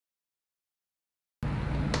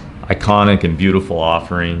iconic and beautiful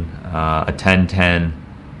offering, a 1010,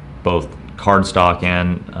 both cardstock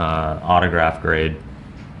and autograph grade.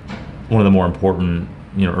 One of the more important,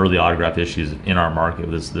 early autograph issues in our market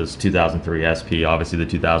was this 2003 SP. Obviously, the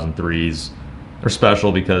 2003s are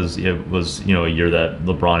special because it was, a year that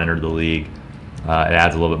LeBron entered the league. It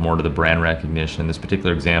adds a little bit more to the brand recognition. This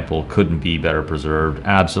particular example couldn't be better preserved.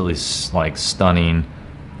 Absolutely stunning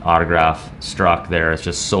autograph struck there. It's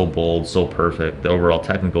just so bold, so perfect. The overall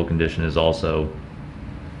technical condition is also,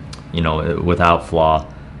 without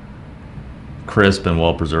flaw. Crisp and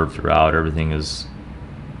well preserved throughout. Everything is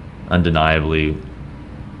undeniably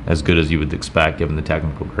as good as you would expect given the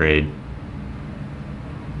technical grade.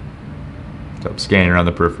 So scanning around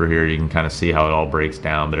the periphery here, you can kind of see how it all breaks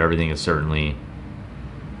down, but everything is certainly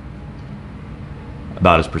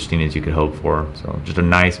about as pristine as you could hope for. So just a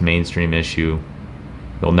nice mainstream issue.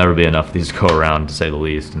 There'll never be enough of these to go around, to say the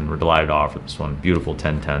least, and we're delighted to offer this one. Beautiful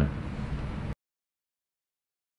 1010.